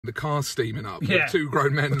The car's steaming up Yeah. with two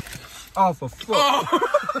grown men. Oh, for fuck. Oh.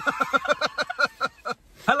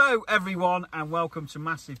 Hello, everyone, and welcome to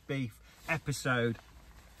Massive Beef episode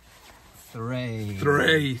 3.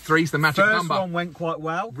 Three's the magic First number. one went quite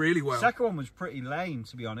well. Really well. Second one was pretty lame,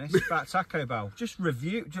 to be honest. About Taco Bell. Just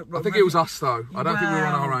review. I think it was us, though. I don't think we were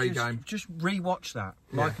on our A game. Just re-watch that.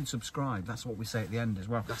 Like and subscribe. That's what we say at the end as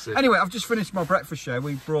well. That's it. Anyway, I've just finished my breakfast show.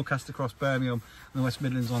 We broadcast across Birmingham and the West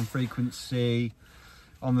Midlands on frequency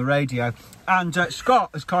on the radio. And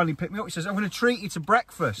Scott has kindly picked me up. He says, I'm going to treat you to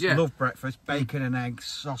breakfast. Yeah. Love breakfast. Bacon and eggs,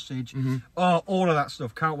 sausage, all of that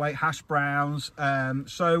stuff. Can't wait. Hash browns.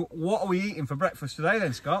 So what are we eating for breakfast today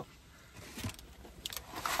then, Scott?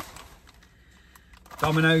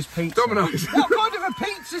 Domino's pizza. Domino's. What kind of a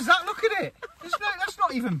pizza is that? Look at it. That's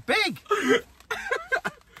not even big.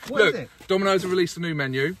 What is it? Domino's have released a new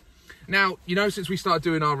menu. Now, you know, since we started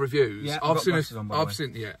doing our reviews, Yeah, I've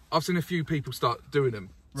seen a few people start doing them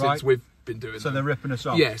since we've been doing them. So they're ripping us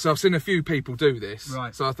off. Yeah, so I've seen a few people do this.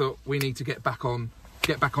 Right. So I thought we need to get back on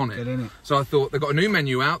it. Get in it. So I thought they've got a new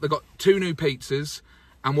menu out. They've got 2 new pizzas,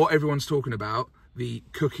 and what everyone's talking about, the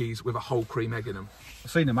cookies with a whole cream egg in them.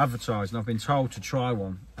 I've seen them advertised and I've been told to try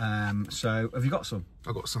one. So have you got some?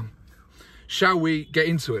 I've got some. Shall we get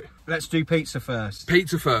into it? Let's do pizza first.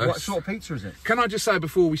 Pizza first. What sort of pizza is it? Can I just say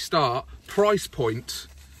before we start, price point,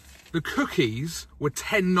 the cookies were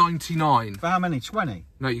 $10.99. For how many? 20?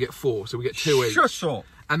 No, you get 4, so we get 2 each. Shut up.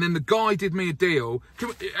 And then the guy did me a deal,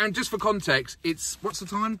 and just for context, it's, what's the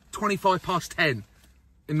time? 10:25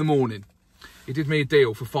 in the morning. He did me a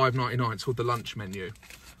deal for $5.99. It's called the lunch menu.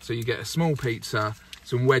 So you get a small pizza,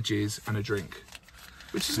 some wedges, and a drink.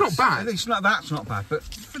 Which is not bad. That's not bad, but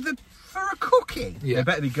for a cookie, Yeah. it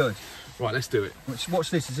better be good. Right, let's do it. What's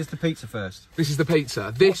this? Is this the pizza first? This is the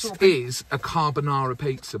pizza. This sort of is a carbonara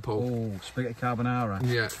pizza, Paul. Oh, spaghetti carbonara.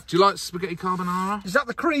 Yeah. Do you like spaghetti carbonara? Is that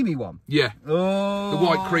the creamy one? Yeah. Oh, The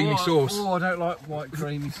white creamy sauce. Oh, I don't like white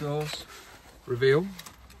creamy sauce. Reveal.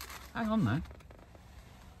 Hang on now.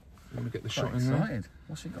 You want to get the Quite shot in there? excited.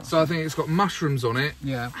 What's it got? So I think it's got mushrooms on it.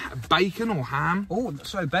 Yeah. Bacon or ham. Oh,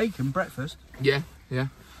 so bacon, breakfast. Yeah, yeah.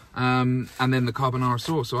 And then the carbonara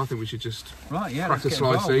sauce. So I think we should just Right, yeah. crack a let's get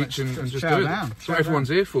slice involved. each and Let's just chow do it. down. That's what everyone's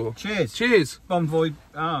here for. Cheers. Cheers. Bon voyage.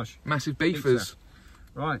 Massive beefers. Pizza.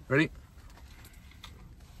 Right. Ready?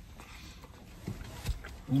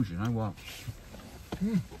 Oh, do you know what?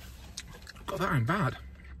 God, that ain't bad.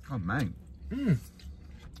 Oh, mate.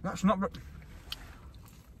 That's not...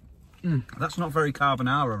 That's not very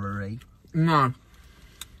carbonara-y. No.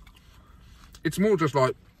 It's more just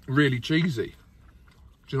like really cheesy.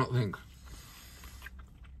 Do you not think?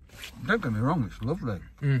 Don't get me wrong, it's lovely.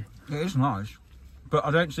 It is nice. But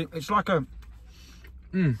I don't see... It's like a...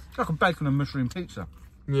 It's like a bacon and mushroom pizza.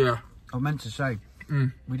 Yeah. I meant to say,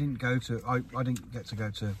 we didn't go to... I didn't get to go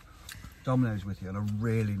to Domino's with you, and I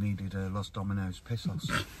really needed a Los Domino's piss-offs.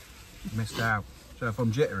 Missed out. So if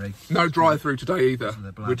I'm jittery... No drive-through today either.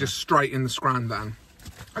 the bladder. We're just straight in the scran van.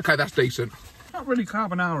 Okay, that's decent. Not really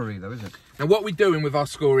carbonara-y though, is it? Now, what are we doing with our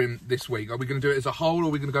scoring this week? Are we going to do it as a whole, or are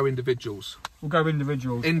we going to go individuals? We'll go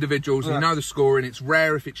individuals. Individuals, Right. you know the scoring. It's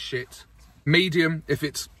rare if it's shit. Medium if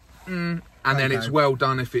it's and then it's well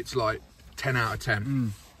done if it's like 10 out of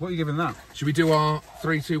 10. What are you giving that? Should we do our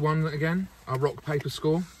 3, 2, 1 again? Our rock, paper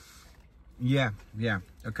score? Yeah.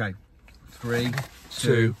 Okay. 3,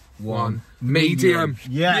 2, 1. Medium.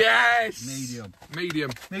 Yeah. Yes.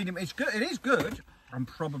 Medium. It's good. It is good. I'm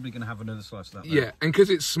probably going to have another slice of that. Though. Yeah, and because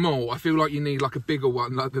it's small, I feel like you need like a bigger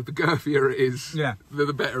one. Like the girthier it is,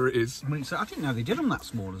 the better it is. I mean, I didn't know they did them that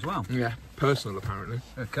small as well. Yeah, personal apparently.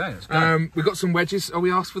 Okay, let's go. We got some wedges. Are we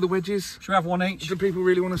asked for the wedges? Should we have one each? Do people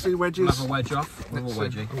really want to see wedges? We'll have a wedge off. We'll have a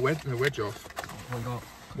wedgie. A wedge off. What we got?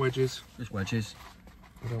 Wedges. Just wedges.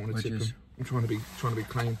 I don't want to tip them. Wedges. I'm trying to be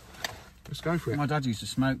clean. Let's go for it. My dad used to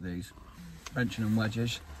smoke these. Benson and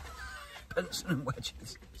wedges. Benson and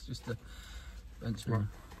wedges. It's just a Benson. Right.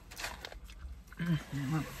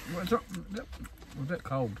 We're a bit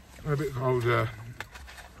cold. A bit cold.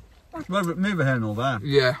 Move here and all there.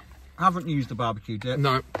 Yeah. Haven't used the barbecue dip.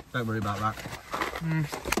 No. Don't worry about that.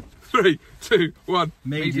 3, 2, 1.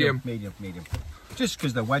 Medium. Just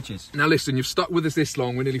because they're wedges. Now listen, you've stuck with us this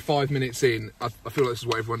long. We're nearly 5 minutes in. I feel like this is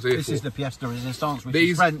what everyone's here for. This is the pièce de résistance, which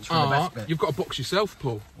These is French for the best bit. You've got a box yourself,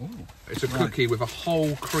 Paul. Ooh, It's a cookie with a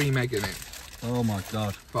whole cream egg in it. oh my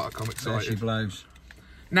God. Fuck, I'm There excited. she blows.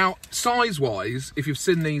 Now, size-wise, if you've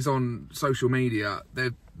seen these on social media,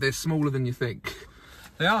 they're smaller than you think.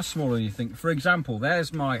 They are smaller than you think. For example,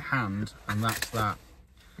 there's my hand, and that's that.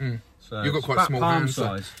 So So you've got it's quite about small palm hands. So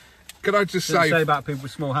size. Can I just Say say about people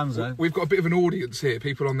with small hands, though. we've got a bit of an audience here.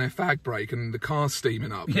 People on their fag break and the car's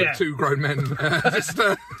steaming up. Yeah. With 2 grown men.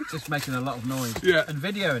 Just making a lot of noise. Yeah. And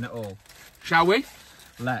videoing it all. Shall we?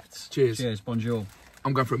 Let's. Cheers. Cheers. Bonjour.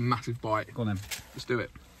 I'm going for a massive bite. Go on then. Let's do it.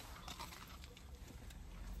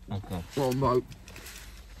 Oh god. Oh no.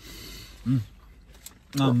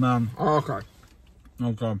 Oh man. Oh, okay.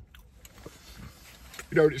 Oh god.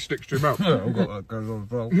 You know when it sticks to your mouth. Yeah, I've got that goes on as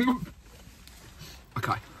well.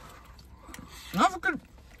 Okay. How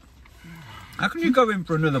can you go in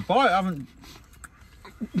for another bite? I haven't.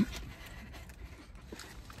 Do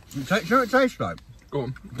you know what it tastes like? Go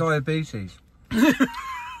on. Diabetes. Look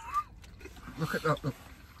at that. Look.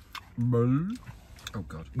 Oh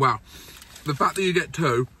god. Wow. The fact that you get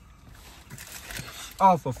 2.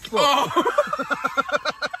 Oh, for fuck. Oh!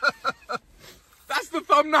 That's the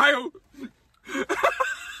thumbnail.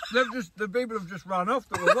 The people have just run off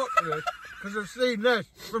that were watching this because they've seen this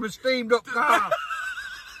from a steamed up car.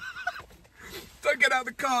 Don't get out of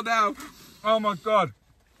the car now. Oh my god.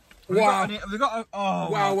 Wow. Have they got oh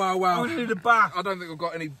Wow, wow, wow. I need a bath. I don't think I've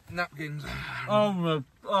got any napkins. Oh my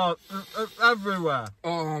god. It's everywhere.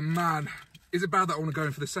 Oh man. Is it bad that I want to go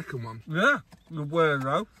in for the second one? Yeah. The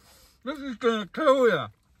weirdo. This is gonna kill you.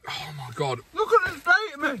 Oh my god. Look at the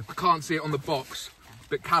state of me. I can't see it on the box,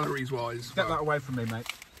 but calories wise. Get that away from me, mate.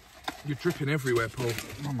 You're dripping everywhere, Paul.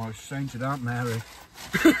 Oh my sainted Aunt Mary.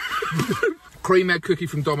 Cream egg cookie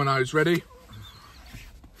from Domino's. Ready?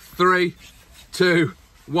 3, 2,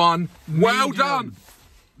 1. Well Medium. done.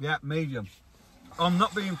 Yeah, medium. I'm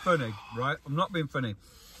not being funny, right? I'm not being funny.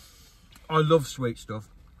 I love sweet stuff.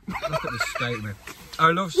 Look at the state of me.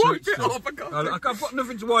 I love sweet Wipe it stuff. off, I can't. I've got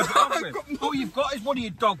nothing to wipe it off with. All you've got is one of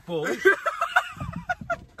your dog balls.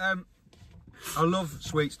 I love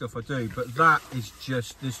sweet stuff, I do, but that is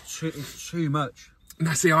just, it's too much.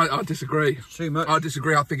 No, see, I disagree. It's too much. I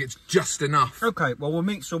disagree. I think it's just enough. Okay, well, we'll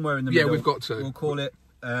meet somewhere in the Yeah, middle. we've got to. We'll call it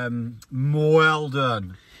well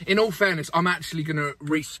done. In all fairness, I'm actually going to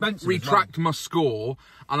retract my score,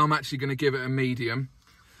 and I'm actually going to give it a medium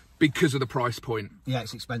because of the price point. Yeah,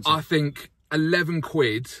 it's expensive. I think 11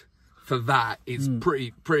 quid for that is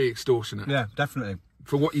pretty extortionate. Yeah, definitely.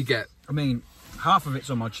 For what you get. I mean, half of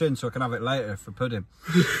it's on my chin, so I can have it later for pudding.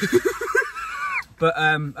 But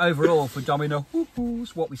overall, for Domino,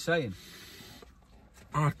 what we saying?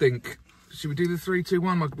 I think. Should we do the 3, 2,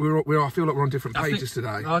 1? I feel like we're on different pages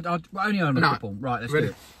today. Only on a couple. Right, let's do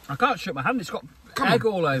it. I can't shut my hand. It's got egg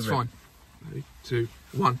all over it's fine. it. 3, 2,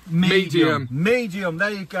 1. Medium. Medium.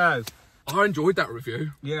 There you go. I enjoyed that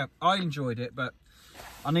review. Yeah, I enjoyed it, but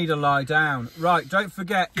I need to lie down. Right, don't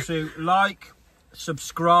forget to like,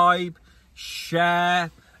 subscribe, share,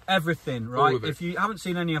 everything, right? If you haven't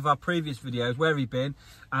seen any of our previous videos, where have you been?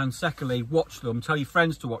 And secondly, watch them. Tell your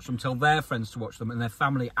friends to watch them. Tell their friends to watch them, and their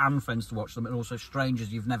family and friends to watch them, and also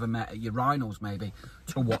strangers you've never met at urinals, maybe,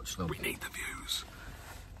 to watch them. We need the views.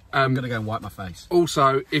 I'm going to go and wipe my face.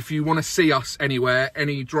 Also, if you want to see us anywhere,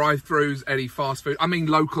 any drive-thrus, any fast food, I mean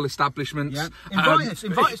local establishments. Yeah.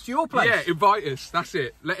 Invite us to your place. Yeah, invite us. That's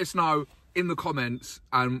it. Let us know in the comments,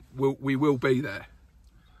 and we will be there.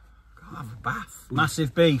 Go have a bath.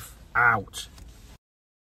 Massive beef out.